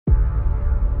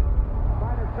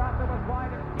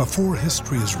Before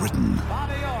history is written,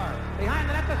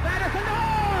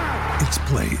 it's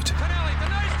played.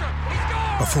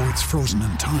 Before it's frozen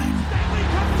in time,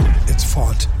 it's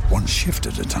fought one shift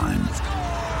at a time.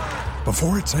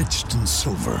 Before it's etched in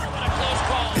silver,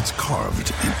 it's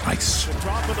carved in ice.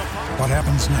 What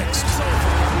happens next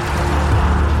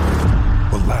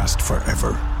will last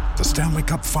forever. The Stanley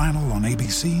Cup Final on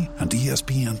ABC and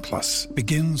ESPN Plus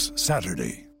begins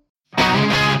Saturday.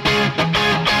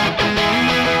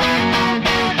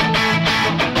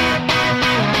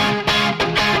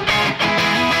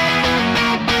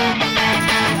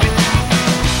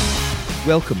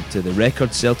 Welcome to the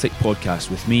Record Celtic podcast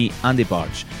with me, Andy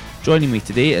Barge. Joining me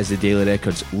today is the Daily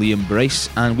Record's Liam Bryce,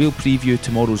 and we'll preview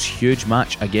tomorrow's huge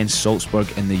match against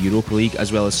Salzburg in the Europa League,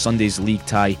 as well as Sunday's league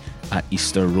tie at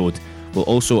Easter Road. We'll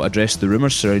also address the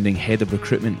rumours surrounding head of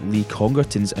recruitment Lee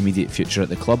Congerton's immediate future at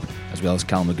the club, as well as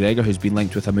Cal McGregor, who's been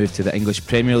linked with a move to the English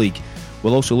Premier League.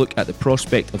 We'll also look at the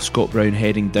prospect of Scott Brown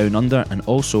heading down under, and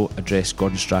also address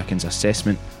Gordon Strachan's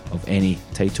assessment of any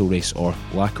title race or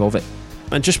lack of it.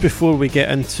 And just before we get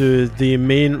into the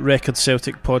main Record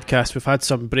Celtic podcast, we've had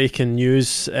some breaking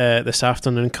news this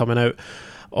afternoon coming out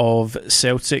of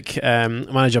Celtic.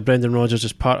 Manager Brendan Rodgers,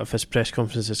 as part of his press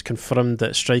conference, has confirmed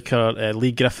that striker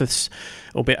Leigh Griffiths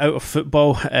will be out of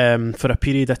football for a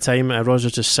period of time.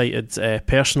 Rodgers has cited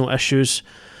personal issues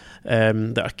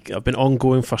that have been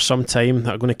ongoing for some time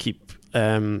that are going to keep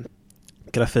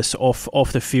Griffiths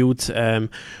off the field.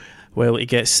 Well, he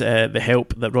gets the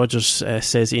help that Rodgers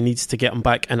says he needs to get him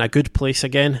back in a good place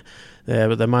again.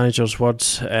 With the manager's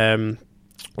words,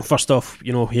 first off,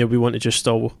 here we want to just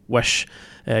all wish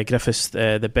Griffiths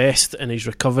the best in his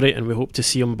recovery, and we hope to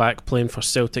see him back playing for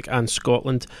Celtic and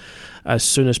Scotland as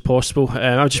soon as possible.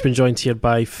 I've just been joined here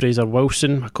by Fraser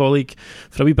Wilson, my colleague,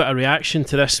 for a wee bit of reaction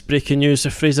to this breaking news. So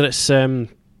Fraser, it's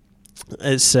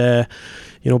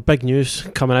big news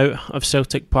coming out of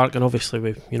Celtic Park, and obviously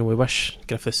we wish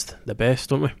Griffiths the best,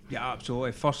 don't we? Yeah,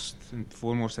 absolutely. First and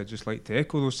foremost, I'd just like to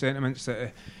echo those sentiments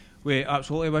that we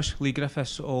absolutely wish Leigh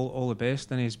Griffiths all the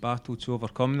best in his battle to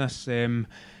overcome this.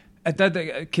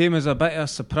 It came as a bit of a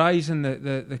surprise in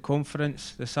the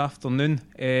conference this afternoon,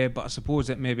 but I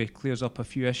suppose it maybe clears up a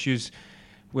few issues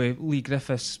with Leigh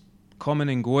Griffiths coming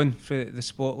and going for the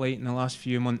spotlight in the last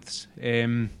few months.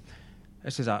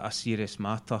 This is a serious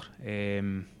matter,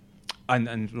 and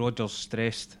Rodgers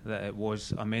stressed that it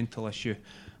was a mental issue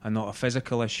and not a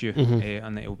physical issue,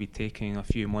 and that he'll be taking a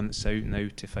few months out now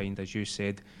to find, as you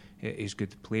said, his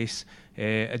good place.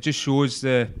 It just shows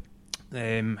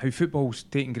how football's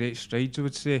taken great strides, I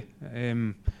would say,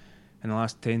 in the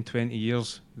last 10-20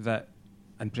 years,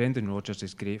 and Brendan Rodgers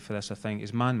is great for this. I think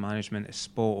his man management is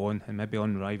spot on and maybe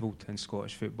unrivalled in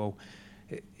Scottish football.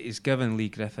 He's given Leigh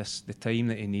Griffiths the time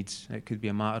that he needs. It could be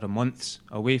a matter of months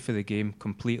away for the game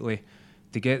completely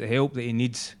to get the help that he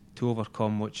needs to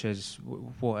overcome what is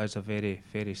a very,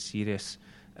 very serious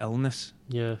illness.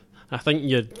 Yeah, I think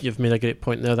you've made a great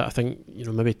point there, that I think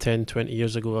maybe 10-20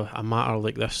 years ago a matter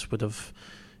like this would have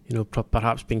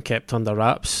perhaps been kept under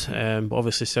wraps, but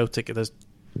obviously Celtic has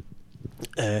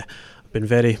been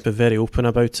very open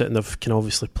about it, and they've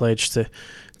obviously pledged to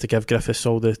give Griffiths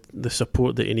all the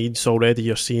support that he needs. Already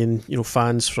you're seeing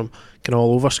fans from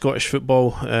all over Scottish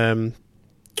football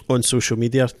on social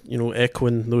media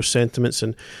echoing those sentiments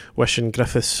and wishing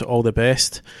Griffiths all the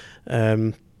best.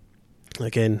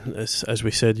 Again, as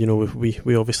we said,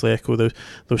 we obviously echo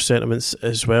those sentiments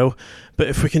as well. But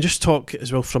if we can just talk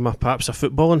as well from perhaps a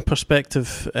footballing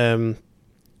perspective,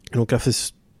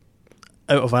 Griffiths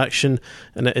out of action,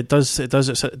 and it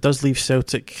does leave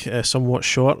Celtic somewhat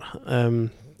short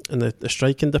in the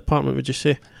striking department, would you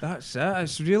say? That's it.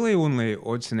 It's really only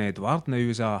Odsonne Edouard now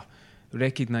is a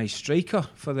recognised striker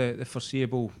for the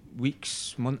foreseeable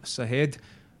weeks, months ahead,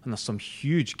 and there's some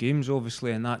huge games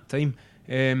obviously in that time.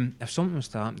 If something was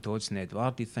to happen to Odsonne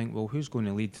Edouard, you'd think, well, who's going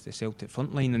to lead the Celtic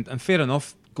front line? And fair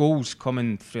enough, goals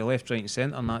coming from left, right and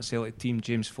centre in that Celtic team.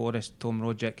 James Forrest, Tom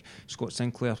Rogic, Scott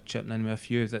Sinclair chipping in with a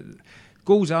few.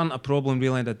 Goals aren't a problem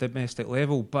really at a domestic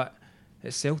level, but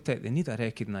at Celtic they need a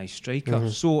recognised striker.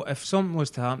 So if something was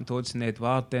to happen to Odsonne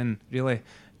Edouard, then really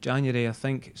January, I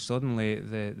think suddenly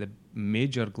the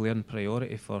major glaring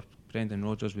priority for Brendan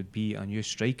Rodgers would be a new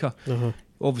striker.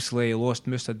 Obviously he lost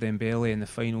Moussa Dembele in the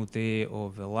final day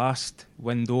of the last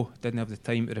window, didn't have the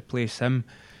time to replace him.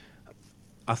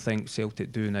 I think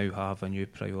Celtic do now have a new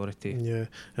priority. Yeah,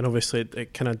 and obviously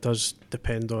it kind of does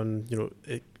depend on,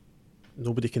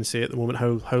 nobody can say at the moment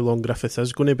how long Griffith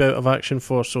is going to be out of action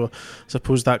for, so I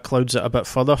suppose that clouds it a bit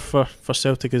further for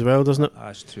Celtic as well, doesn't it?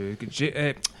 That's true.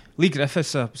 Lee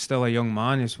Griffiths is still a young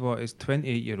man. He's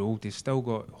 28-year-old. He's still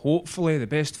got, hopefully, the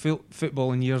best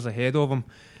footballing years ahead of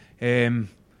him.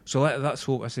 So let's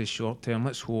hope this is short term.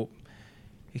 Let's hope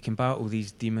he can battle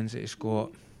these demons that he's got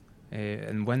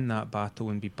and win that battle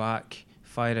and be back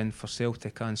firing for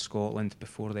Celtic and Scotland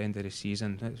before the end of the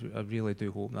season. I really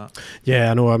do hope that. Yeah,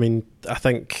 I know. I mean, I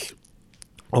think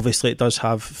obviously it does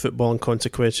have footballing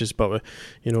consequences, but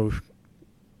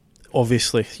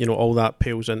obviously, all that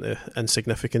pales into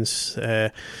insignificance.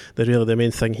 The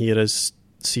main thing here is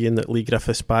seeing that Lee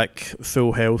Griffiths back,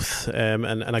 full health, and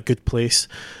in a good place,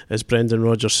 as Brendan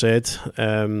Rodgers said.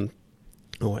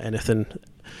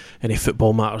 Any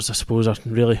football matters, I suppose, are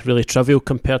really, really trivial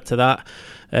compared to that.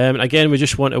 Again, we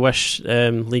just want to wish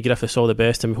Lee Griffiths all the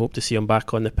best, and we hope to see him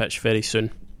back on the pitch very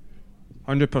soon.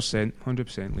 100%,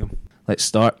 Liam. Let's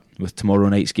start with tomorrow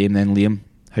night's game then, Liam.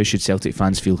 How should Celtic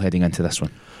fans feel heading into this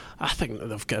one? I think that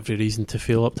they've got every reason to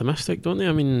feel optimistic, don't they?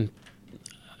 I mean,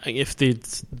 I think if they'd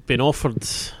been offered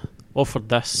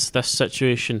this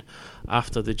situation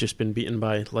after they'd just been beaten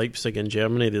by Leipzig in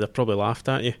Germany, they'd have probably laughed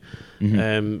at you.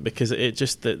 Mm-hmm. Because it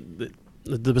just there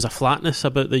was a flatness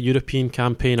about the European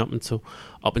campaign up until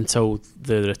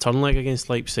the return leg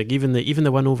against Leipzig. Even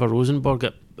the win over Rosenborg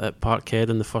at Parkhead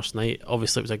in the first night.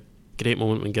 Obviously, it was a great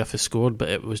moment when Griffiths scored, but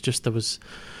it was a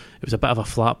bit of a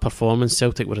flat performance.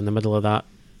 Celtic were in the middle of that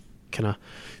kind of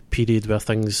period where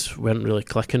things weren't really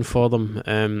clicking for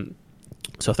them.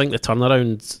 So I think the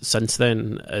turnaround since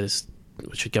then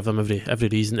should give them every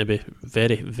reason to be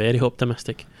very, very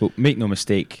optimistic. Well, make no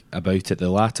mistake about it, the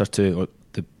latter two, or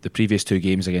the previous two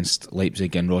games against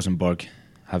Leipzig and Rosenborg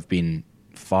have been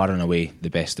far and away the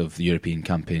best of the European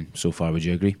campaign so far. Would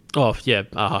you agree? Oh yeah,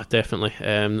 definitely.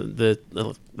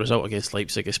 The result against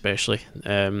Leipzig especially,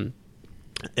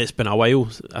 it's been a while,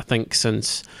 I think,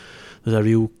 since there's a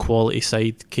real quality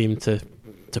side came to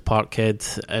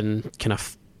Parkhead and kind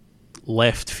of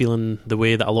left feeling the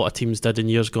way that a lot of teams did in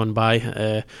years gone by,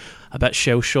 a bit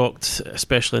shell-shocked,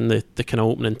 especially in the kind of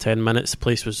opening 10 minutes. The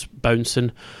place was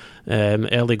bouncing,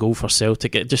 early goal for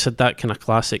Celtic. It just had that kind of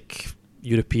classic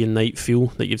European night feel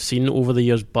that you've seen over the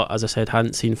years, but as I said,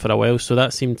 hadn't seen for a while. So that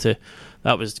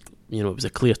was it was a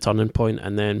clear turning point,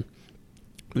 and then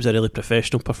it was a really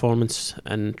professional performance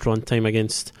in Trondheim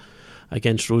against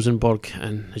Rosenborg,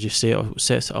 and as you say, it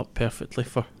sets it up perfectly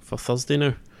for Thursday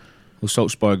now. Well,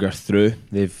 Salzburg are through.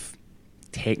 They've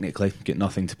technically got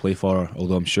nothing to play for,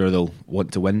 although I'm sure they'll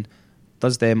want to win.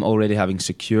 Does them already having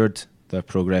secured their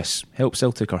progress help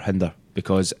Celtic or hinder?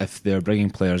 Because if they're bringing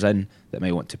players in that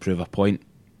might want to prove a point,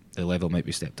 the level might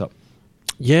be stepped up.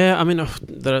 Yeah, I mean,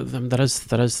 there is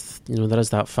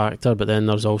that factor, but then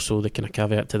there's also the kind of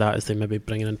caveat to that is they may be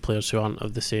bringing in players who aren't quite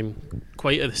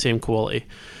of the same quality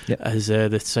as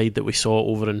the side that we saw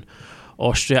over in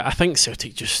Austria. I think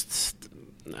Celtic just,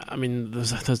 I mean,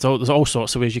 there's all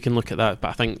sorts of ways you can look at that, but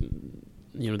I think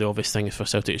the obvious thing is for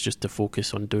Celtic is just to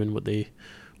focus on doing what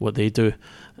they do,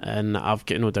 and I've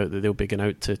got no doubt that they'll be going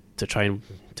out to try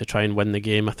and win the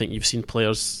game. I think you've seen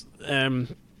players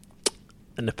in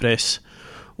the press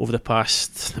over the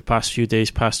past few days,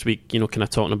 past week, kind of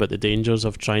talking about the dangers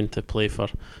of trying to play for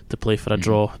a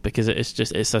draw, because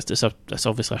it's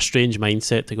obviously a strange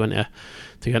mindset to go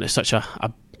into such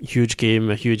a huge game,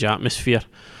 a huge atmosphere.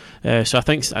 So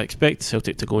I expect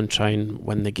Celtic to go and try and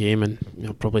win the game, and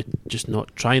probably just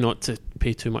not to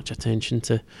pay too much attention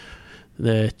to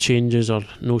the changes or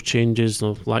no changes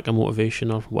or lack of motivation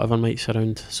or whatever might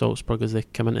surround Salzburg as they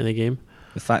come into the game.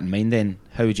 With that in mind then,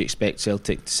 how would you expect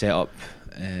Celtic to set up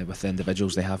with the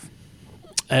individuals they have?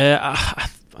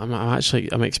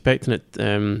 I'm expecting it,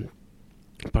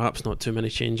 perhaps not too many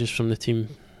changes from the team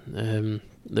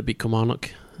that beat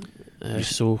Kilmarnock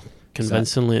so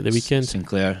convincingly at the weekend.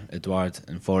 Sinclair, Edouard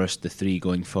and Forrest, the three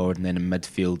going forward, and then in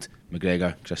midfield,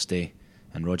 McGregor, Christie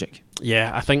and Rogic.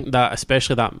 Yeah, I think that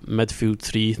especially that midfield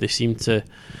three, they seem to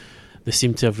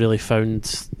have really found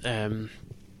the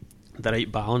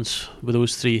right balance with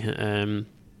those three.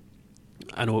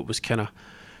 I know it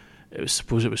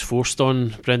was forced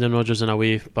on Brendan Rodgers in a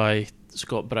way by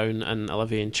Scott Brown and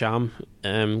Olivier Ntcham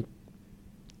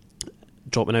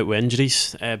dropping out with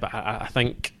injuries, but I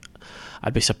think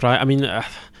I'd be surprised. I mean,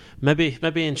 maybe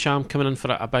Ntcham coming in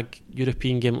for a big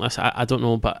European game like this, I don't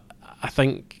know, but I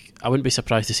think I wouldn't be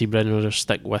surprised to see Brendan Rodgers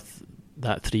stick with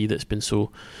that three that's been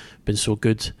so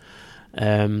good.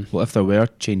 Well, if there were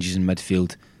changes in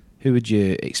midfield, who would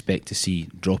you expect to see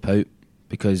drop out?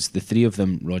 Because the three of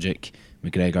them, Rogic,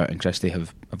 McGregor and Christie,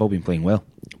 have all been playing well.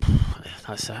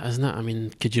 That's it, isn't it? I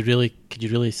mean, could you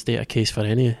really state a case for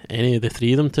any of the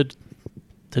three of them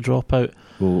to drop out?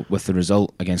 Well, with the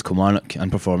result against Kilmarnock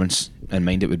and performance in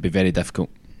mind, it would be very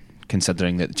difficult.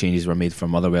 considering that the changes were made for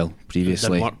Motherwell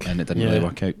previously and it didn't really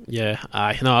work out. Yeah,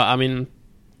 I mean,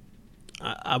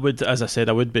 I would, as I said,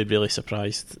 I would be really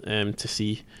surprised to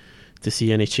see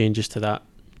any changes to that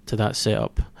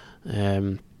setup.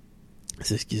 The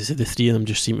three of them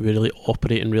just seem to be really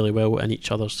operating really well in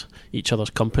each other's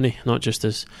company, not just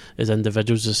as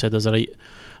individuals. As I said, there's a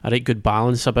right good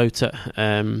balance about it,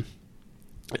 and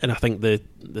I think the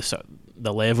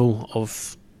level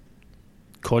of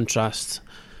contrast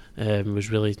was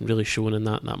really shown in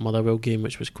that Motherwell game,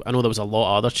 which was, I know there was a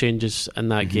lot of other changes in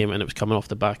that game, and it was coming off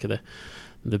the back of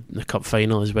the cup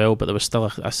final as well, but there was still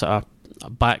a sort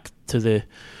of back to the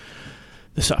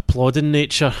sort of plodding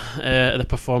nature of the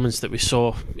performance that we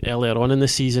saw earlier on in the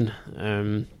season.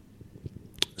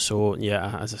 So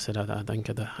yeah, as I said, I think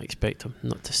I'd expect him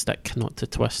not to stick, not to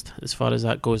twist as far as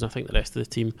that goes, and I think the rest of the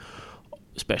team,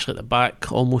 especially at the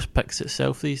back, almost picks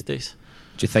itself these days.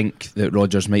 Do you think that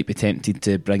Rodgers might be tempted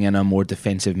to bring in a more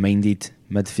defensive-minded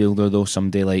midfielder, though,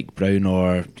 somebody like Brown,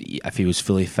 or if he was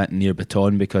fully fit near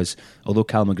Baton? Because although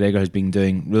Cal McGregor has been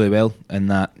doing really well in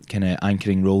that kind of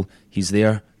anchoring role, he's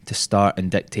there to start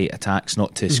and dictate attacks,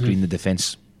 not to screen the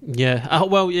defence. Yeah,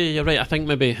 well, yeah, you're right. I think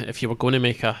maybe if you were going to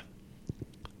make a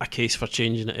case for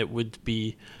changing it, it would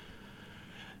be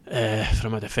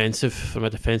from a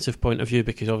defensive point of view,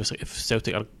 because obviously if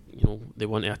Celtic are, they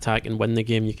want to attack and win the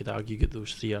game, you could argue that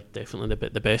those three are definitely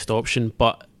the best option.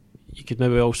 But you could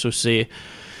maybe also say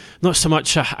not so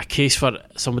much a case for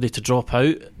somebody to drop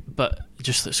out, but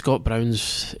just that Scott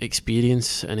Brown's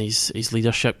experience and his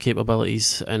leadership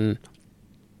capabilities and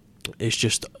his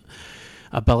just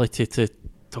ability to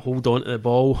hold on to the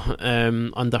ball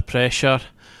under pressure,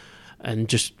 and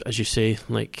just, as you say,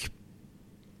 like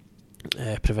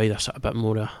provide a bit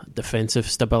more defensive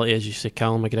stability. As you say,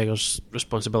 Callum McGregor's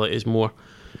responsibility is more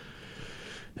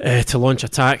to launch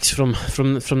attacks from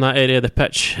that area of the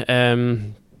pitch,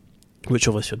 which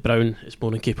obviously with Brown is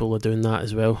more than capable of doing that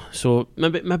as well. So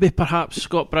maybe perhaps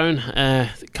Scott Brown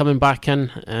coming back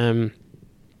in,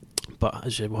 but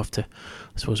as we'll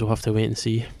have to wait and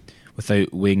see.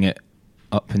 Without weighing it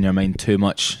up in your mind too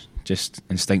much, just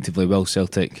instinctively, will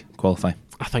Celtic qualify?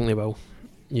 I think they will.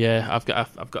 Yeah, I've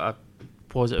got a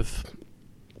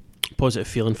positive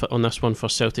feeling on this one for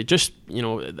Celtic. Just,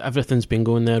 everything's been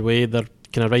going their way. They're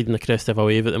kind of riding the crest of a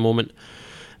wave at the moment.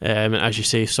 And as you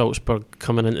say, Salzburg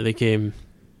coming into the game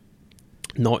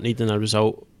not needing a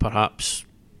result, perhaps,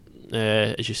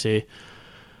 as you say,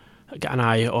 get an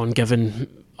eye on giving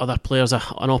other players an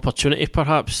opportunity,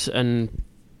 perhaps. And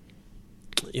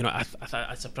I'm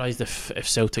surprised if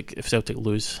Celtic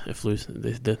lose, if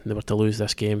they were to lose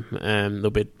this game, they'll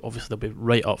be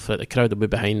right up for it. The crowd will be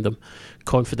behind them.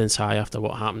 Confidence high after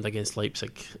what happened against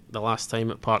Leipzig the last time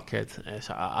at Parkhead.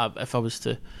 So if I was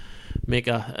to make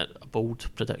a bold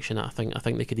prediction, I think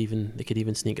they could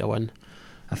even sneak a win.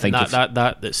 I think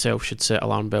that itself should set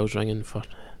alarm bells ringing for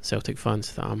Celtic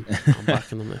fans that I'm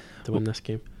backing them to win this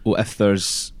game. Well, if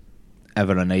there's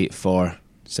ever a night for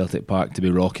Celtic Park to be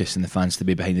raucous and the fans to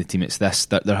be behind the team, it's this.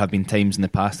 There have been times in the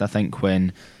past, I think,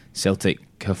 when Celtic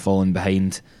have fallen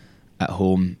behind at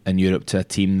home in Europe to a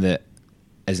team that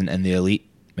isn't in the elite,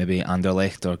 maybe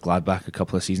Anderlecht or Gladbach a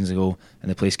couple of seasons ago, and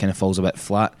the place kind of falls a bit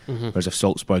flat. Whereas if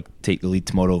Salzburg take the lead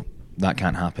tomorrow, that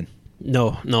can't happen.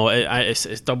 No,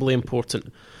 it's doubly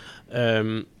important,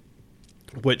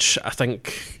 which I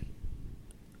think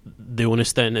the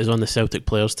onus then is on the Celtic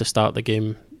players to start the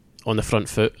game on the front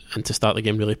foot and to start the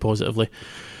game really positively.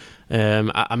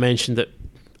 I mentioned it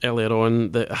earlier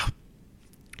on that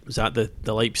was at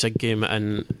the Leipzig game,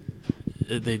 and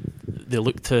they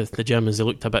looked to the Germans. They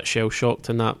looked a bit shell shocked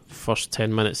in that first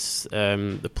 10 minutes.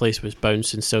 The place was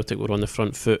bouncing. Celtic were on the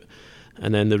front foot,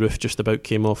 and then the roof just about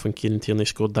came off when Kieran Tierney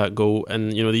scored that goal.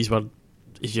 And these were,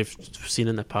 as you've seen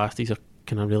in the past, these are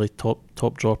kind of really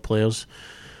top draw players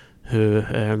who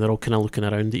they're all kind of looking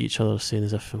around at each other, saying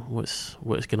as if what's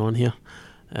going on here.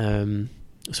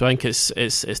 So I think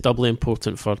it's doubly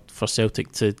important for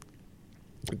Celtic to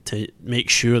make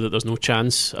sure that there's no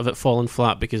chance of it falling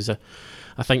flat, because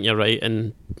I think you're right.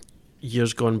 In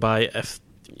years gone by, if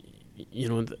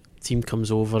the team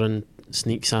comes over and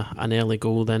sneaks an early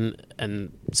goal, then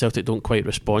and Celtic don't quite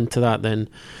respond to that, then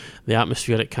the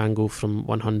atmosphere, it can go from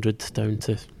 100 down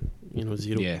to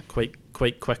 0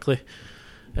 quite quickly.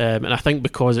 And I think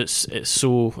because it's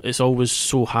always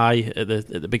so high at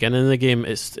the beginning of the game,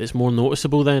 it's more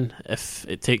noticeable then if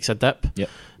it takes a dip.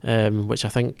 Which I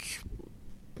think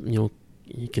you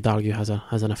could argue has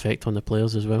an effect on the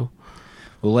players as well.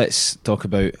 Well, let's talk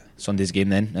about Sunday's game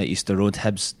then at Easter Road.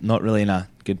 Hibs not really in a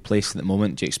good place at the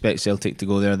moment. Do you expect Celtic to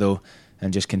go there though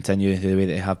and just continue the way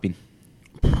that they have been?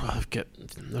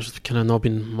 there's kind of not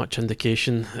been much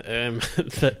indication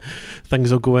that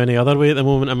things will go any other way at the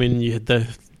moment. I mean, you had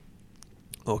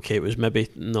it was maybe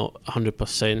not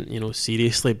 100%,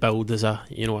 seriously billed as a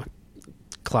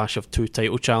clash of two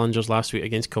title challengers last week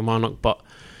against Kilmarnock, but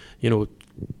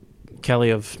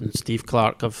Kelly and Steve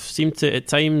Clark have seemed to, at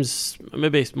times,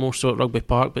 maybe it's more so at Rugby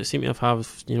Park, but seem to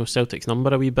have Celtic's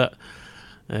number a wee bit.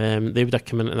 They would have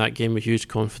come into that game with huge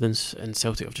confidence, and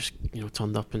Celtic have just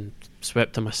turned up and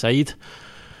swept them aside.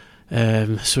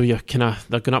 So they're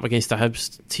going up against a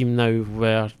Hibs team now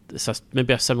where it's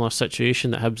maybe a similar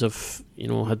situation that Hibs have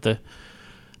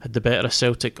had the better of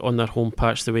Celtic on their home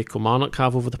patch the way Kilmarnock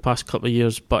have over the past couple of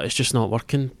years, but it's just not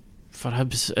working for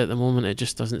Hibs at the moment. It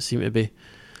just doesn't seem to be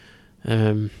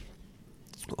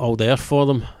all there for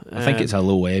them. I think it's a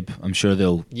low ebb. I'm sure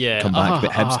they'll come back,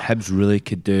 but Hibs really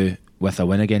could do with a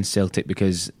win against Celtic,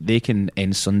 because they can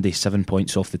end Sunday 7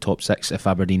 points off the top six if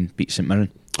Aberdeen beat St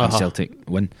Mirren and Celtic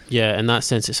win. Yeah, in that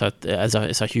sense, it's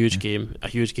a huge game, a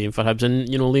huge game for Hibs, and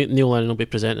Neil Lennon will be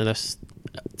presenting this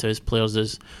to his players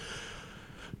as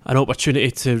an opportunity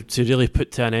to really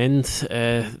put to an end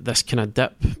this kind of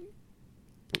dip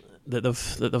that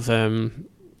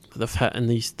they've hit in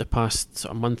the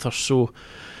past month or so.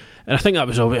 And I think it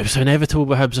was inevitable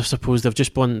with Hibs. I suppose they've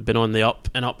just been on the up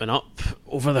and up and up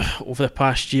over the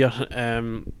past year.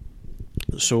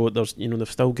 So there's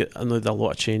they've still got a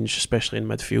lot of change, especially in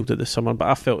midfield at the summer. But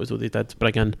I felt as though they did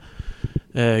bring in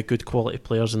good quality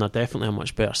players, and they're definitely a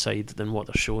much better side than what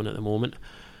they're showing at the moment.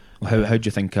 How do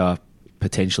you think a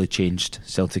potentially changed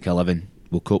Celtic 11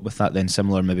 will cope with that then?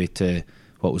 Similar maybe to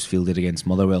what was fielded against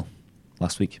Motherwell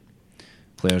last week.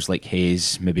 Players like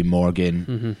Hayes, maybe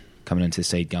Morgan. Coming into the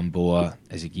side, Gamboa,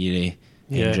 Ezagiri,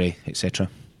 Hendry, etc.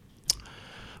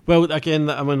 Well, again,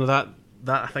 I mean that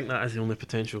I think that is the only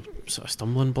potential sort of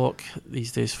stumbling block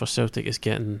these days for Celtic, is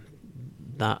getting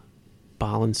that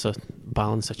balance of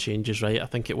changes right. I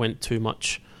think it went too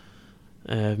much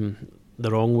the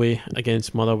wrong way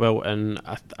against Motherwell, and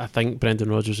I think Brendan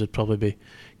Rodgers would probably be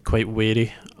quite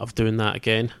wary of doing that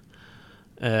again,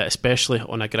 especially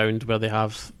on a ground where they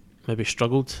have maybe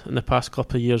struggled in the past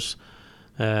couple of years.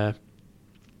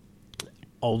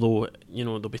 Although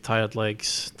there'll be tired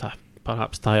legs,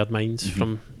 perhaps tired minds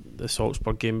from the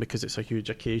Salzburg game, because it's a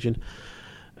huge occasion.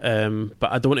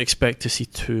 But I don't expect to see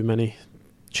too many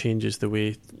changes. The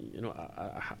way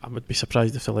I would be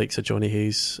surprised if the likes of Johnny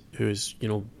Hayes, who has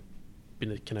been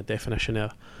the kind of definition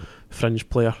of a fringe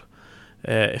player,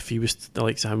 if he was the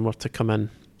likes of him were to come in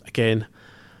again.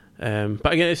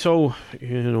 But again, it's all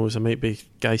there might be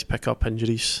guys pick up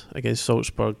injuries against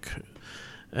Salzburg.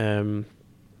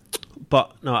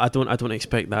 But no, I don't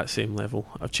expect that same level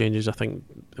of changes. I think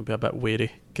they'll be a bit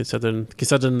wary considering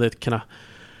the kind of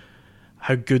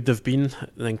how good they've been,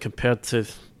 and then compared to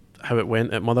how it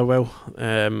went at Motherwell.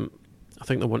 I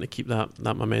think they want to keep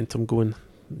that momentum going,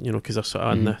 because they're sort of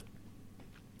on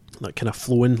that kind of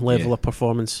flowing level of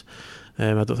performance.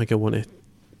 I don't think I want to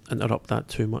interrupt that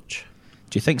too much.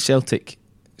 Do you think Celtic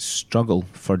struggle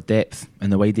for depth in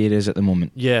the wide areas at the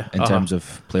moment? Yeah, in terms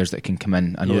of players that can come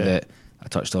in. I know that I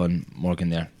touched on Morgan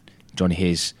there, Johnny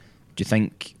Hayes. Do you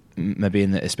think maybe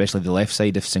especially the left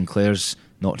side, if Sinclair's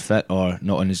not fit or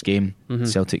not on his game,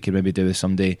 Celtic could maybe do with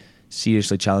somebody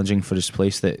seriously challenging for his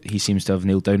place that he seems to have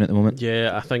nailed down at the moment?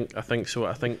 Yeah, I think so.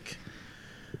 I think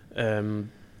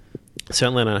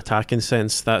certainly in an attacking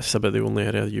sense, that's about the only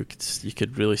area you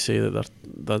could really say that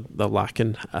they're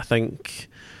lacking. I think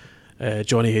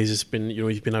Johnny Hayes has been,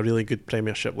 he's been a really good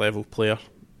Premiership level player.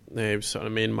 He was sort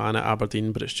of main man at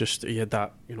Aberdeen, but it's just he had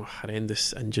that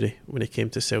horrendous injury when he came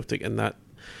to Celtic, and that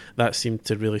seemed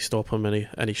to really stop him in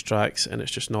his tracks, and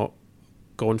it's just not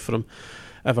gone for him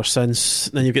ever since.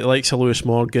 Then you get the likes of Lewis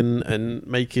Morgan and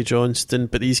Mikey Johnston,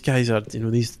 but these guys are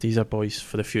these are boys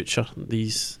for the future.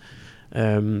 These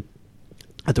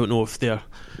I don't know if they're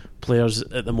players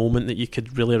at the moment that you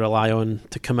could really rely on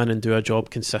to come in and do a job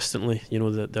consistently.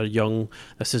 That they're young.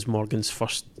 This is Morgan's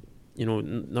first,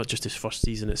 not just his first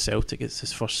season at Celtic, it's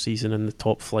his first season in the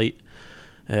top flight,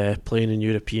 playing in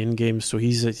European games. So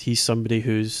he's somebody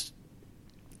who's,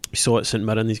 we saw at St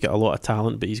Mirren, he's got a lot of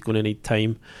talent, but he's going to need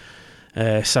time.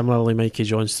 Similarly, Mikey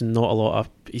Johnston, not a lot of.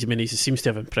 He seems to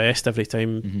have impressed every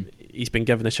time he's been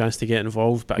given a chance to get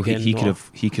involved. But again, he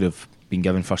could have been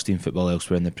given first team football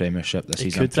elsewhere in the Premiership this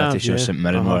season. I'm pretty sure St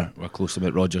Mirren were close to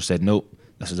it. Rodgers said, "Nope,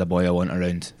 this is a boy I want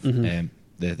around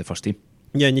the first team."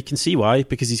 Yeah, and you can see why,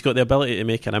 because he's got the ability to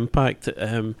make an impact.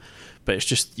 But it's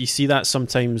just, you see that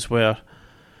sometimes where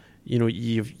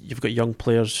you've got young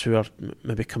players who are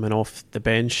maybe coming off the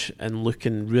bench and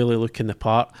looking the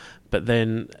part, but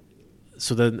then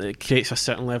so then it creates a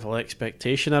certain level of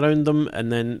expectation around them,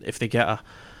 and then if they get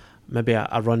maybe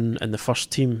a run in the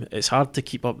first team, it's hard to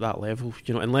keep up that level,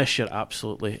 unless you're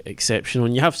absolutely exceptional.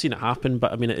 And you have seen it happen,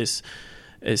 but I mean it's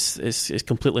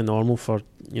completely normal for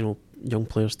young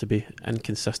players to be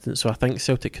inconsistent. So I think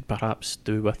Celtic could perhaps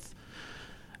do with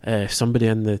somebody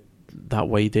in that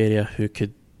wide area who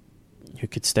could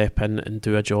step in and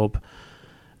do a job.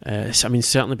 I mean,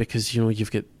 certainly because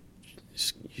you've got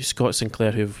Scott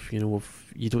Sinclair, who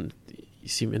you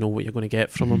seem to know what you're going to get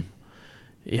from him.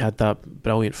 He had that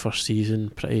brilliant first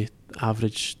season, pretty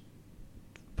average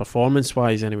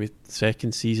performance-wise anyway,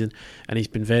 second season, and he's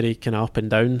been very kind of up and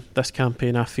down this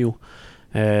campaign, I feel.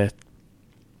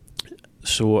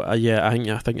 So I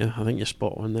think you're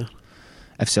spot on there.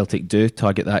 If Celtic do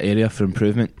target that area for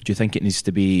improvement, do you think it needs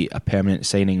to be a permanent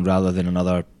signing rather than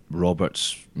another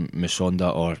Roberts,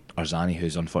 Musonda or Arzani,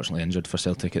 who's unfortunately injured for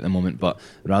Celtic at the moment, but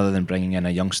rather than bringing in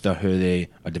a youngster who they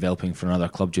are developing for another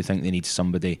club, do you think they need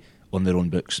somebody on their own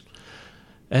books?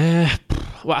 Well,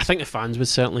 I think the fans would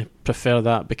certainly prefer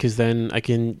that, because then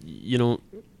again, you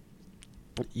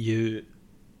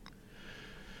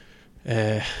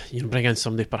bring in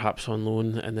somebody perhaps on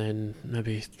loan, and then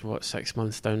maybe 6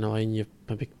 months down the line you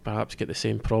perhaps get the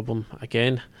same problem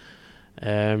again.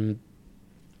 I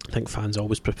think fans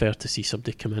always prefer to see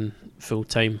somebody come in full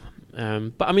time,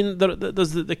 but I mean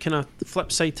there's the kind of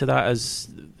flip side to that is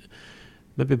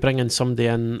maybe bringing somebody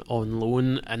in on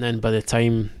loan, and then by the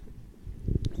time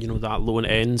that loan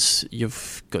ends,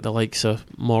 you've got the likes of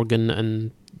Morgan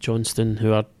and Johnston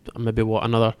who are maybe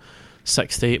another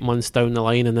 6 to 8 months down the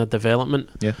line in their development.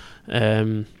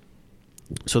 So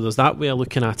there's that way of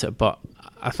looking at it, but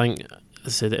I think, as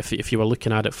I said, if you were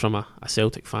looking at it from a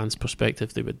Celtic fan's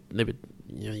perspective, they would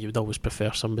you would always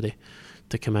prefer somebody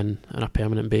to come in on a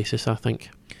permanent basis, I think.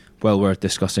 While we're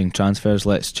discussing transfers,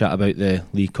 let's chat about the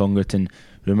Lee Congerton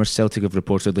rumours. Celtic have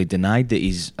reportedly denied that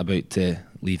he's about to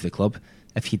leave the club.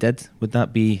 If he did, would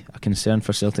that be a concern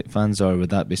for Celtic fans, or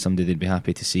would that be somebody they'd be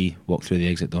happy to see walk through the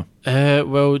exit door?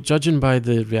 Well, judging by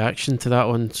the reaction to that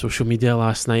on social media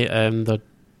last night, it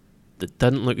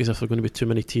didn't look as if there were going to be too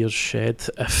many tears shed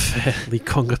if Lee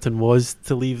Congerton was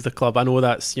to leave the club. I know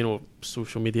that's,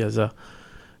 social media is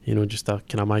just a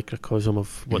kind of microcosm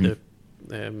of what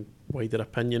the wider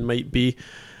opinion might be.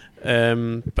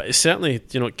 But it certainly,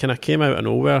 kind of came out of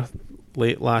nowhere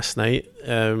late last night.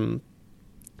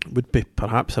 Would be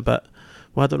perhaps a bit,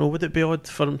 I don't know, would it be odd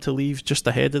for him to leave just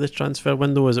ahead of the transfer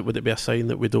window? Would it be a sign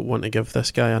that we don't want to give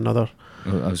this guy another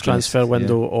transfer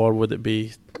window, or would it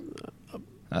be...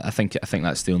 I think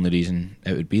that's the only reason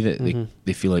it would be, that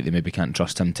they feel like they maybe can't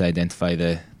trust him to identify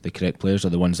the correct players or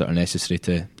the ones that are necessary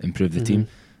to improve the team.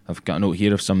 I've got a note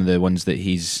here of some of the ones that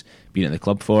he's been at the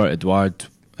club for. Edouard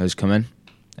has come in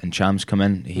and Cham's come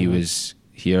in. He was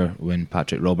here when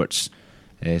Patrick Roberts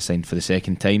signed for the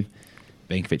second time.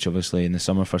 Benkovic obviously in the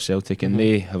summer for Celtic, and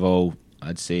they have all,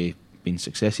 I'd say, been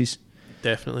successes.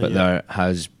 Definitely. But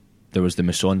there was the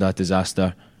Musonda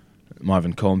disaster,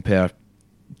 Marvin Compere,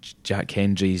 Jack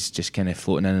Hendry's just kind of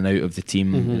floating in and out of the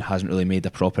team and hasn't really made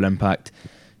a proper impact.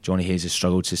 Johnny Hayes has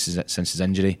struggled since his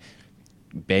injury.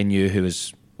 Benyu, who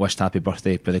was wished happy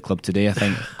birthday by the club today, I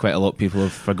think quite a lot of people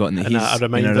have forgotten that he's a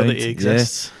reminder been around. that he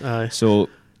exists. Yeah. So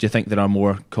do you think there are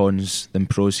more cons than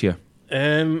pros here?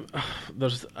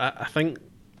 I think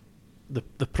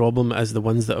the problem is the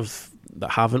ones that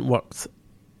haven't worked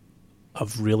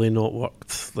have really not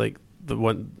worked. Like the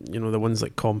ones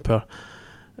like Compere,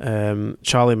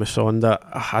 Charlie Musonda.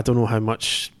 I don't know how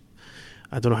much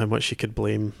you could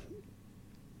blame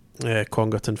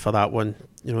Congerton for that one.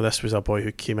 This was a boy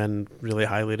who came in really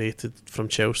highly rated from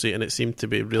Chelsea, and it seemed to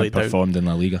be really performed in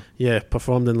La Liga. Yeah,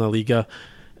 performed in La Liga.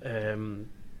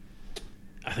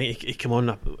 I think he came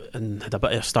on and had a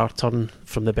bit of a start turn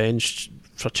from the bench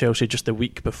for Chelsea just a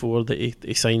week before that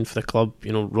he signed for the club.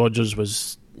 Rodgers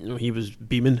was, he was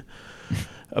beaming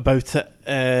about it.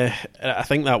 I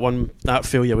think that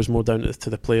failure was more down to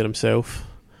the player himself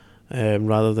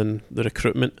rather than the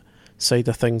recruitment side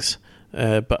of things.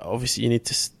 But obviously you need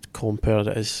to compare it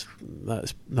as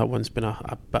that one's been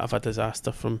a bit of a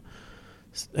disaster from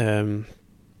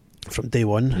day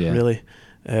one, really.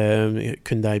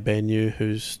 Kundai Benyu,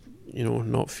 who's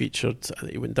not featured.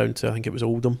 He went down to, I think it was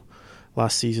Oldham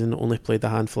last season, only played a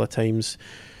handful of times.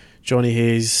 Johnny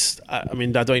Hayes, I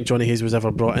don't think Johnny Hayes was ever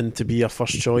brought in to be a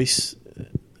first choice,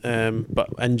 but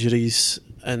injuries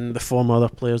and the form of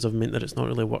other players have meant that it's not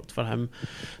really worked for him.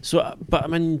 So, but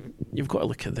you've got to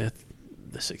look at the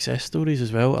success stories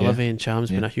as well. Olivier Ncham's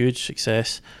been a huge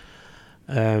success.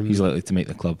 He's likely to make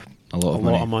the club a lot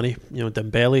of money.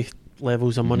 Dembele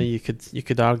levels of money, you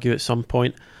could argue at some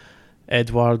point.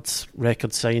 Edwards,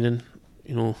 record signing.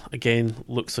 Again,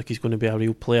 looks like he's going to be a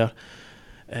real player.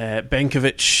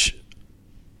 Benkovic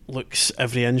looks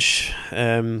every inch.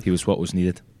 He was what was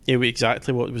needed. Yeah,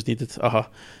 exactly what was needed.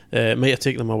 It might have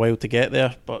taken them a while to get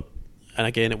there, and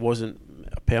again, it wasn't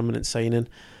a permanent signing.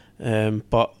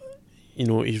 But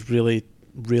he's really,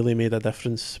 really made a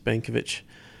difference, Benkovic.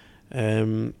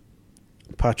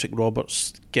 Patrick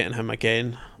Roberts, getting him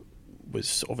again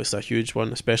was obviously a huge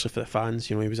one, especially for the fans.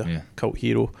 He was a cult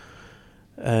hero.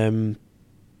 And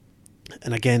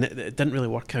again, it didn't really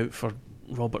work out for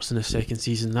Roberts in his second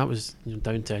season. That was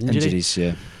down to injuries.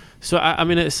 Yeah. So I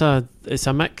mean, it's a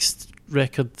mixed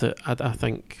record that I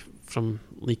think from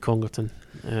Lee Congerton.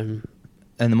 In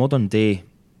the modern day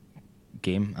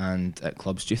game and at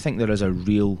clubs, do you think there is a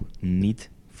real need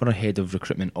for a head of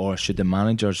recruitment, or should the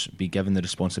managers be given the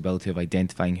responsibility of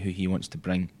identifying who he wants to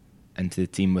bring into the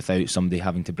team without somebody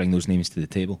having to bring those names to the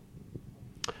table?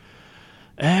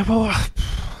 Well,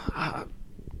 I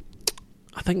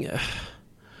think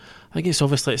it's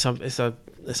obviously it's a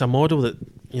model that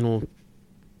you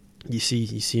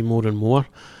see more and more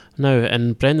now.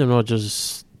 And Brendan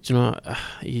Rodgers,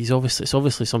 it's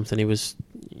obviously something he was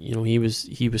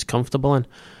comfortable in.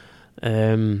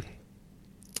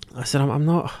 I said, I'm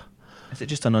not. Is it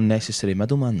just an unnecessary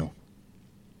middleman though?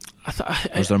 Or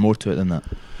is there more to it than that?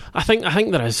 I think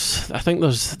there is. I think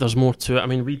there's more to it. I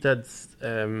mean, we did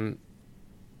a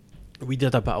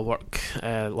bit of work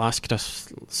last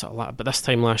Christmas, but this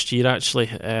time last year actually,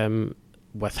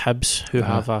 with Hibs, who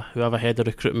have a head of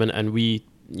recruitment, and we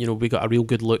got a real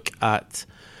good look at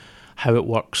how it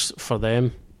works for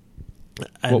them.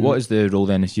 What is the role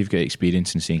then? If you've got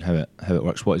experience in seeing how it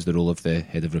works, what is the role of the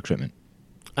head of recruitment?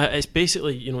 It's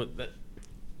basically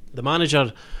the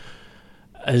manager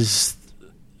is,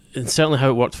 and certainly how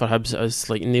it worked for Hibs is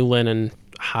like Neil Lennon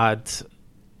had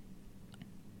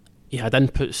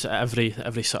inputs at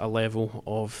every sort of level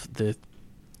of the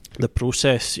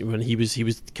process when he was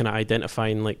kind of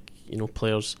identifying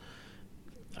players,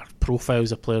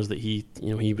 profiles of players that he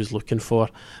was looking for,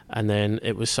 and then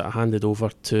it was sort of handed over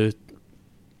to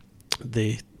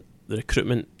the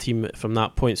recruitment team from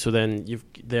that point. So then you've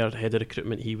their head of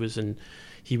recruitment. He was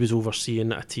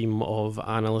overseeing a team of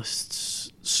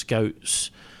analysts,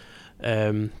 scouts,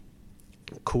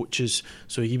 coaches.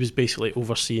 So he was basically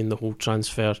overseeing the whole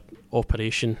transfer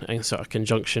operation in sort of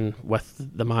conjunction with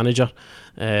the manager.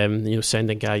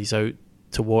 Sending guys out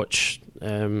to watch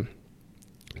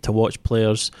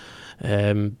players,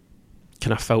 kind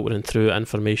of filtering through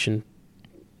information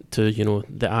to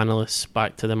the analysts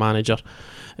back to the manager.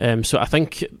 So I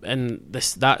think in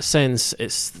that sense,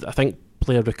 I think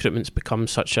player recruitment's become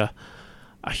such a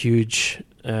huge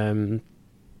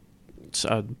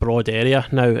sort of broad area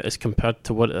now as compared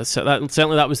to what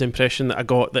certainly that was the impression that I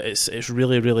got, that it's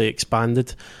really, really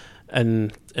expanded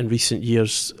in recent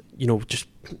years. Just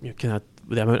kind of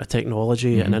with the amount of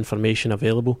technology and information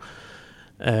available,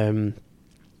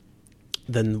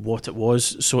 than what it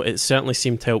was. So it certainly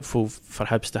seemed helpful for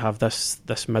Hibs to have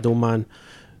this middleman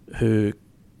who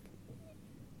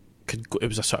it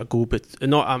was a sort of go, but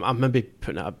I'm maybe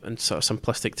putting it up in sort of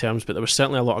simplistic terms, but there was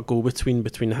certainly a lot of go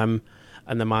between him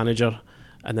and the manager,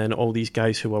 and then all these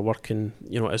guys who were working,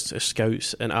 as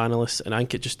scouts and analysts. And I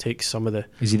think it just takes some of the.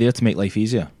 Is he there to make life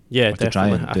easier? Yeah,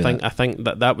 definitely. I think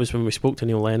that was when we spoke to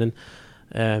Neil Lennon.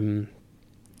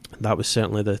 That was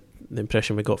certainly the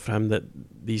impression we got from him, that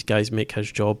these guys make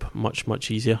his job much, much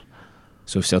easier.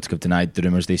 So if Celtic have denied the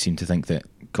rumours, they seem to think that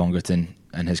Congerton,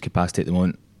 in his capacity at the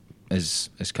moment, is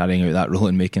carrying out that role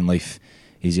and making life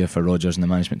easier for Rodgers and the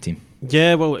management team.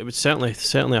 Yeah, well, it would certainly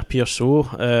appear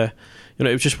so.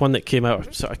 It was just one that came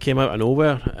out of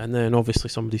nowhere, and then obviously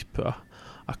somebody's put a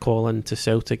call in to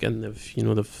Celtic, and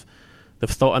they've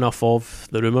thought enough of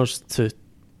the rumours to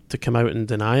come out and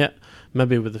deny it.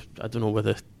 Maybe with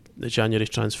the January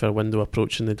transfer window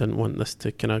approaching, they didn't want this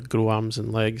to kind of grow arms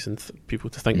and legs and people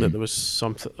to think that there was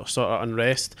some sort of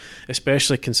unrest,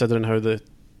 especially considering how the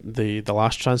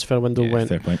last transfer window went.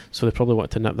 Fair point. So they probably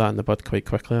wanted to nip that in the bud quite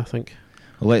quickly, I think.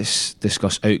 Well, let's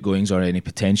discuss outgoings, or any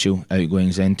potential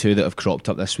outgoings then. Two that have cropped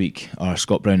up this week are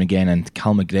Scott Brown again, and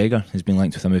Cal McGregor has been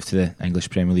linked with a move to the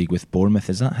English Premier League with Bournemouth.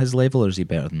 Is that his level, or is he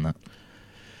better than that?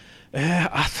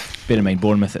 Bear in mind,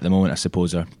 Bournemouth at the moment, I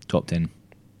suppose, are top 10.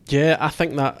 Yeah, I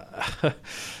think that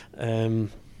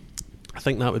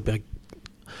would be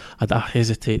I'd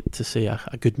hesitate to say a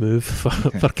good move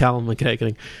for Callum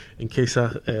McGregor in case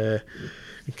I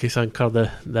incur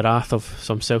the wrath of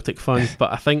some Celtic fans.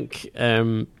 But I think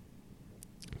that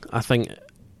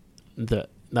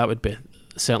would be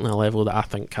certainly a level that I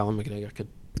think Callum McGregor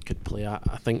could play at.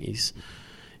 I think he's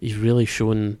really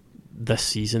shown this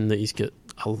season that he's got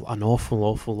an awful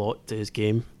lot to his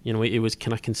game. You know, he was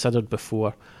kind of considered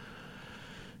before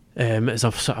as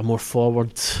a sort of more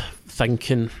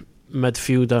forward-thinking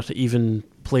midfielder, even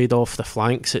played off the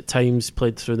flanks at times,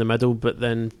 played through the middle, but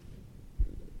then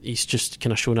he's just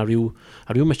kind of shown a real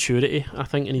maturity, I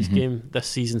think, in his game this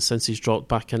season since he's dropped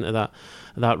back into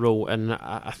that role. And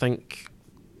I think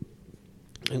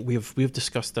we've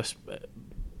discussed this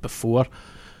before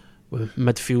with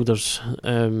midfielders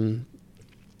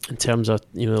in terms of,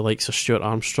 you know, the likes of Stuart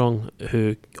Armstrong,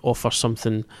 who offers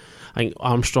something. I think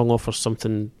Armstrong offers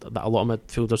something that a lot of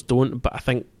midfielders don't, but I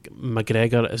think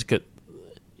McGregor has got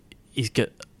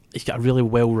a really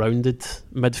well-rounded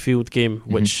midfield game,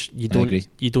 which you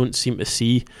don't seem to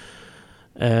see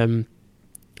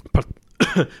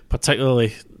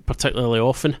particularly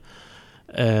often.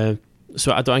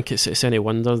 So I don't think it's any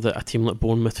wonder that a team like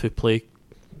Bournemouth, who play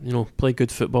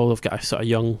good football, they've got a sort of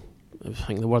young, I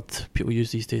think the word people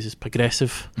use these days is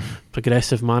progressive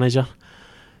manager.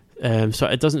 So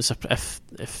it doesn't if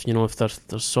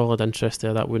there's solid interest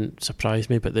there, that wouldn't surprise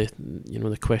me. But the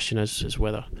question is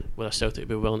whether Celtic would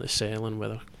be willing to sell, and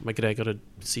whether McGregor would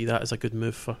see that as a good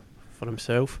move for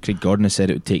himself. Craig Gordon has said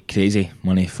it would take crazy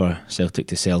money for Celtic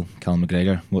to sell Callum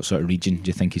McGregor. What sort of region do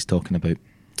you think he's talking about?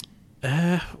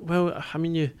 Well, I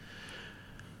mean,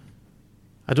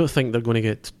 I don't think they're going to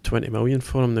get 20 million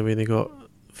for him the way they got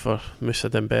for Moussa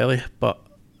Dembele, but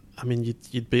I mean,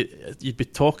 you'd be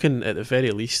talking at the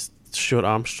very least Stuart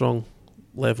Armstrong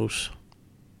levels.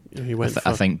 You know,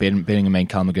 I think bearing in mind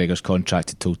Callum McGregor's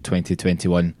contracted till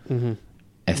 2021.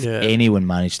 If anyone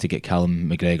managed to get Callum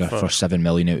McGregor for 7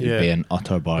 million, it would be an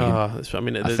utter bargain.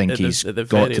 I think he's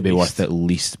got to be worth at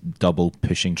least double,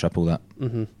 pushing triple that.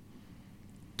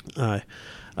 Aye.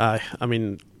 I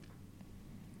mean,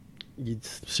 you'd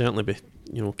certainly be,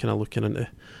 kind of looking into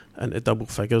double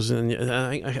figures, and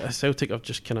I think Celtic have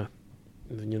just kind of,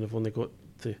 they've only got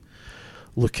to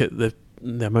look at the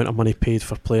amount of money paid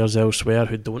for players elsewhere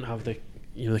who don't have the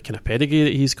kind of pedigree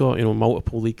that he's got.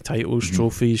 Multiple league titles,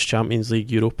 trophies, Champions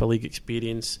League, Europa League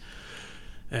experience.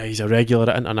 He's a regular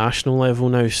at international level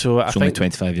now, so I think only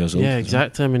 25 years old. Yeah,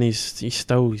 exactly. I mean, he's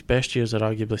still, his best years are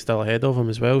arguably still ahead of him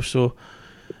as well. So,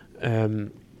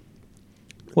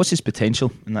 what's his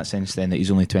potential in that sense then, that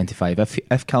he's only 25?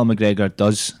 If Callum McGregor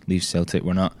does leave Celtic,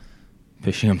 we're not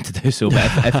pushing him to do so,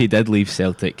 but if he did leave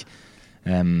Celtic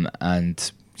and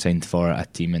signed for a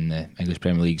team in the English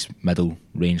Premier League's middle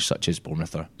range, such as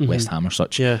Bournemouth or West Ham or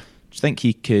such, do you think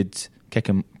he could kick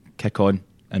on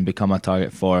and become a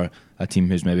target for a team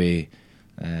who's maybe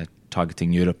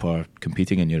targeting Europe or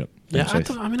competing in Europe? Yeah, I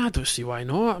don't see why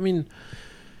not. I mean,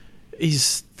 he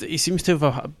seems to have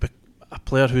a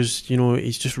player who's,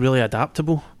 he's just really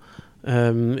adaptable.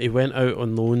 He went out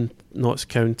on loan, Notts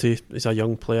County, as a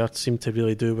young player, seemed to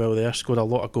really do well there, scored a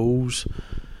lot of goals.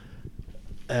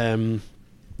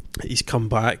 He's come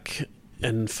back,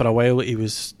 and for a while he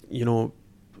was kind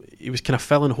of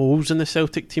filling holes in the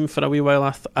Celtic team for a wee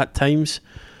while at times,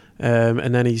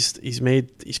 and then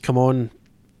he's come on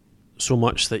so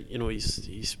much that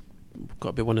he's got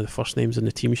to be one of the first names in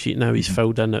the team sheet now. He's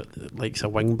filled in at like a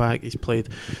wing back. He's played,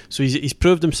 so he's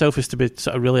proved himself as to be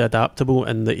sort of really adaptable,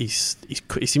 and that he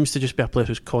seems to just be a player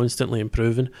who's constantly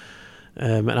improving.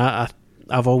 And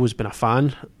I've always been a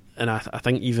fan, and I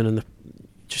think even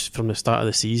just from the start of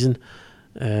the season,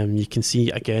 you can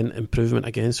see again improvement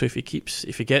again. So if he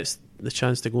gets the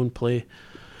chance to go and play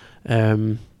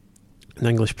in the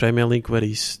English Premier League, where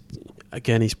he's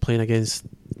playing against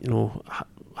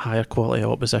higher quality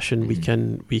opposition week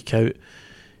in, week out,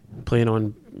 playing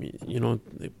on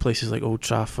places like Old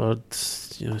Trafford,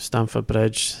 Stamford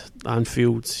Bridge,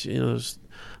 Anfield.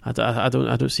 I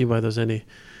don't see why there's any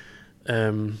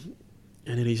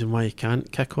reason why he can't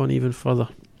kick on even further.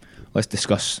 Let's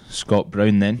discuss Scott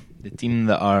Brown then. The team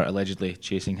that are allegedly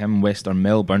chasing him, Western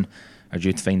Melbourne, are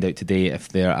due to find out today if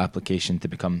their application to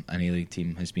become an A-League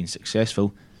team has been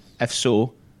successful. If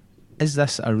so, is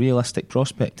this a realistic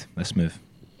prospect, this move?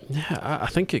 Yeah, I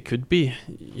think it could be.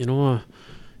 You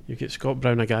get Scott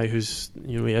Brown, a guy who's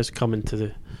he is coming to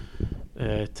the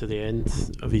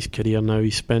end of his career now.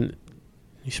 He spent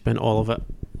all of it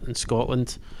in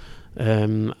Scotland.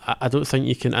 I don't think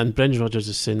you can, and Brendan Rodgers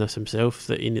is saying this himself,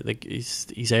 that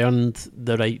he's earned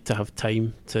the right to have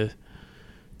time to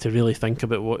really think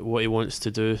about what he wants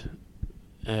to do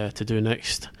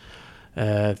next.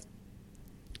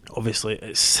 Obviously,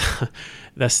 it's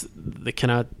the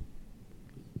kind of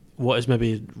what has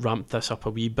maybe ramped this up a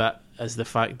wee bit is the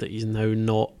fact that he's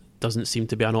now doesn't seem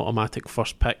to be an automatic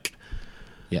first pick.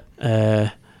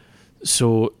 Yeah.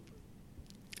 So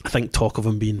I think talk of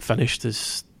him being finished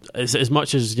is as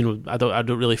much as I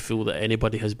don't really feel that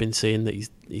anybody has been saying that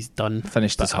he's done.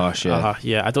 Finished is harsh,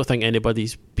 yeah. I don't think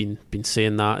anybody's been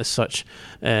saying that as such.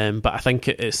 But I think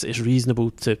it's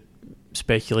reasonable to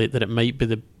speculate that it might be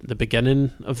the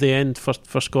beginning of the end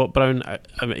for Scott Brown. I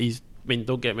mean,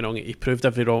 don't get me wrong, he proved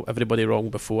everybody wrong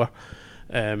before,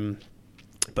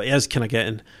 but he is kind of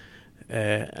getting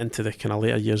into the kind of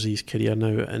later years of his career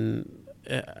now, and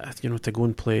to go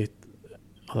and play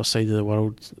other side of the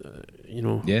world, in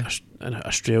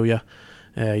Australia,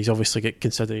 he's obviously got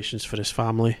considerations for his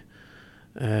family,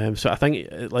 so I think,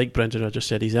 like Brendan Rodgers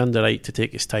said, he's earned the right to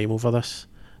take his time over this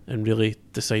and really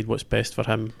decide what's best for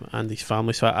him and his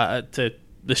family. So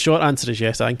the short answer is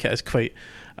yes. I think it is quite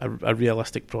a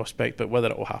realistic prospect, but whether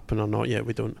it will happen or not yet,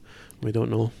 we don't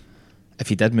know. If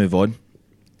he did move on,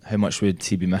 how much would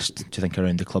he be missed, do you think,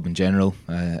 around the club in general,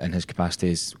 in his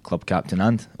capacity as club captain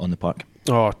and on the park?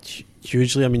 Oh,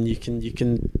 hugely. I mean, you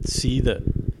can see that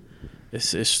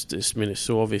it's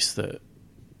so obvious that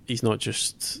he's not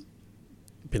just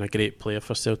been a great player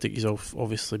for Celtic. He's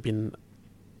obviously been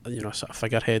a sort of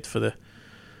figurehead for the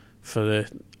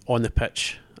on the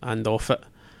pitch and off it.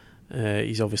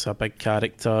 He's obviously a big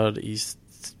character. He's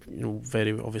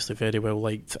very well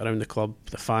liked around the club.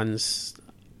 The fans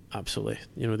absolutely,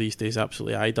 these days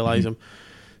absolutely idolise him.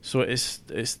 So it's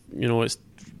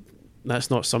that's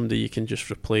not somebody you can just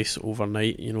replace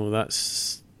overnight.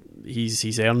 That's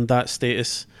he's earned that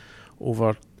status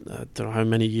over I don't know how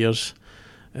many years.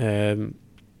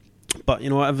 But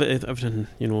everything,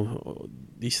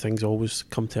 these things always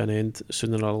come to an end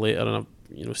sooner or later,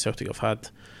 and Celtic have had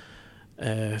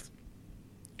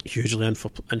hugely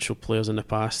influential players in the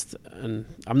past, and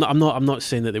I'm not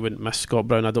saying that they wouldn't miss Scott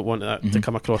Brown. I don't want that to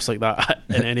come across like that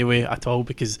in any way at all,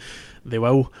 because they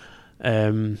will.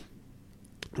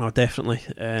 Definitely,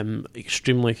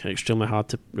 extremely hard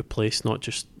to replace. Not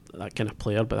just that kind of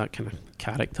player, but that kind of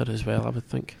character as well, I would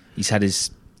think. He's had his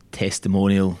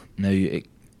testimonial now.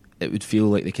 It would feel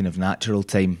like the kind of natural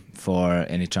time for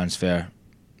any transfer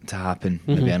to happen.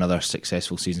 Maybe another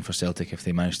successful season for Celtic if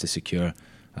they manage to secure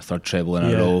a third treble in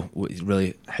a row.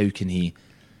 Really, how can he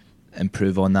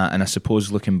improve on that? And I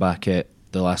suppose looking back at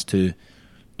the last two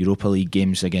Europa League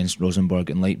games against Rosenborg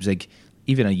and Leipzig,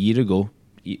 even a year ago,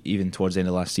 even towards the end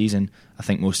of last season, I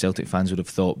think most Celtic fans would have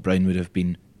thought Brown would have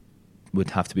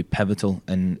to be pivotal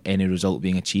in any result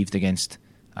being achieved against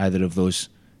either of those.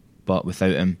 But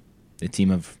without him, the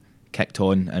team have kicked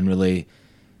on and really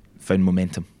found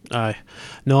momentum. Aye,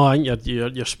 no, I think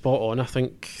you're spot on. I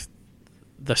think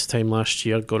this time last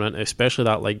year, going into especially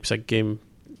that Leipzig game,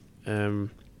 there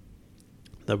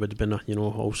would have been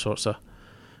all sorts of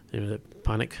the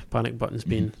panic buttons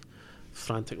being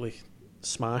frantically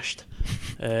smashed.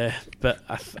 But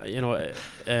I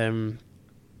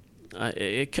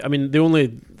mean, the only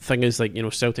thing is,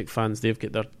 Celtic fans, they've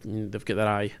got their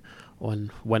eye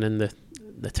on winning the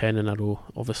 10 in a row.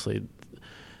 Obviously,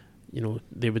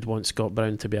 they would want Scott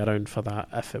Brown to be around for that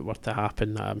if it were to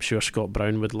happen. I'm sure Scott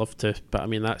Brown would love to, but I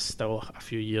mean, that's still a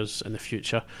few years in the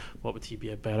future. What would he be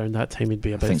about around that time? He'd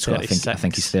be about 36. I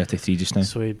think he's 33 just now.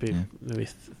 So he'd be maybe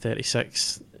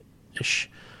 36-ish.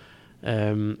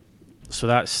 So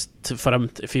that's for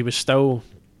him. If he was still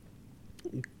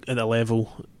at the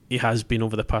level he has been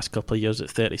over the past couple of years at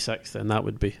 36, then that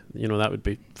would be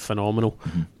phenomenal.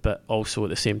 But also at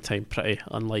the same time pretty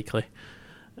unlikely.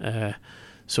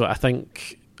 So I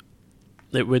think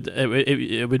it would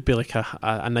be like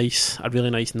a really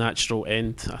nice natural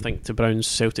end, I think, to Brown's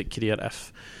Celtic career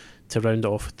if, to round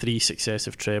off 3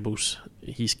 successive trebles,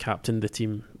 he's captained the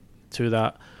team to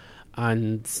that,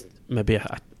 and maybe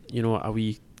a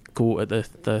wee go at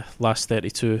the last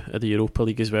 32 of the Europa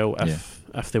League as well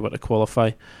if they were to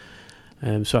qualify.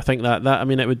 So I think that I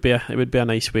mean it would be a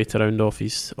nice way to round off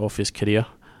his career.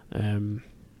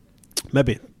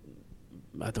 Maybe,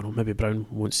 I don't know, maybe Brown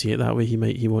won't see it that way.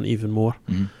 He want even more,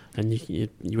 and you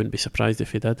wouldn't be surprised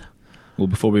if he did. Well,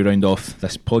 before we round off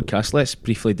this podcast, let's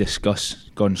briefly discuss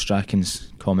Gordon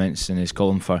Strachan's comments in his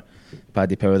column for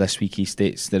Paddy Power this week. He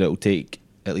states that it will take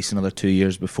at least another 2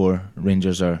 years before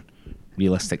Rangers are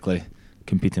realistically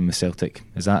competing with Celtic.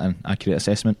 Is that an accurate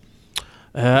assessment?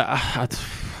 I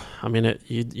mean,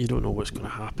 you don't know what's going to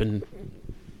happen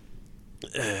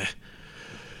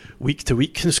week to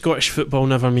week in Scottish football.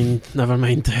 Never mind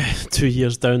 2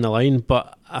 years down the line.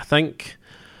 But I think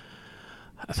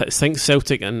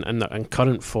Celtic in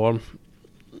current form,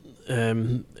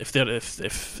 if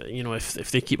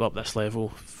they keep up this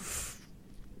level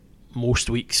most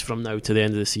weeks from now to the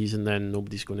end of the season, then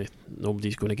nobody's going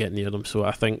to get near them. So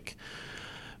I think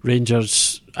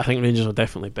Rangers are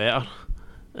definitely better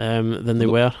than they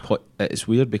were. It's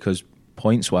weird because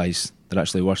points wise, they're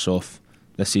actually worse off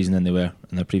this season than they were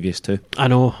in their previous two. I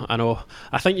know.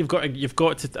 I think you've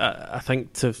got to I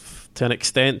think to an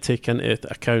extent take into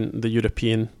account the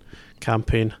European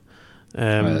campaign.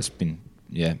 That's been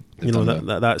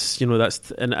that's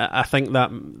and I think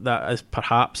that has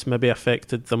perhaps maybe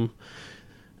affected them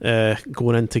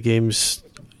going into games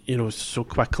so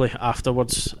quickly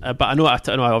afterwards. But I know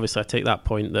obviously I take that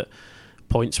point that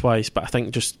points wise, but I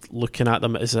think just looking at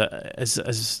them as in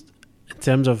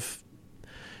terms of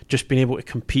just being able to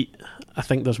compete, I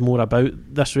think there's more about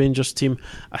this Rangers team.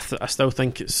 I still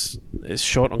think it's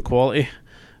short on quality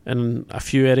in a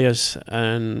few areas,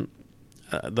 and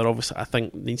there obviously I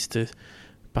think needs to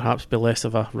perhaps be less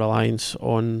of a reliance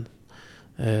on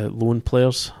loan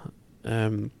players.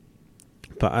 But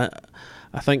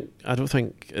I don't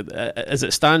think as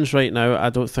it stands right now, I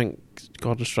don't think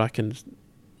Gordon Strachan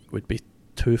would be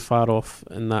too far off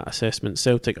in that assessment.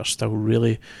 Celtic are still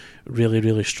really, really,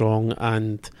 really strong,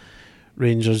 and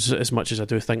Rangers, as much as I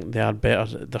do think they are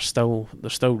better, they're still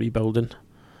rebuilding,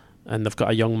 and they've got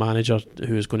a young manager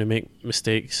who is going to make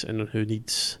mistakes and who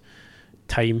needs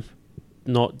time,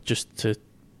 not just in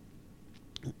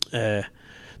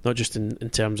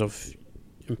terms of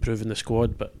improving the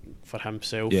squad, but for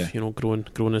himself,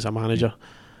 growing as a manager.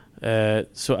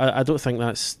 So I don't think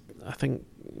that's. I think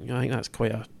that's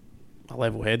quite a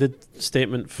level-headed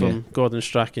statement from Gordon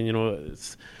Strachan.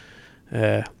 It's,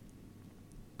 I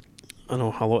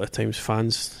know a lot of times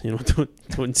fans,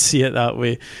 don't see it that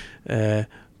way.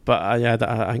 But I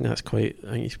think that's I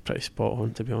think he's pretty spot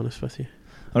on, to be honest with you.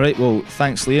 Alright, well,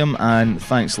 thanks Liam, and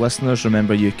thanks listeners.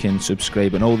 Remember, you can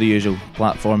subscribe on all the usual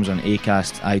platforms on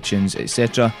Acast, iTunes,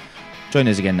 etc. Join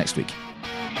us again next week.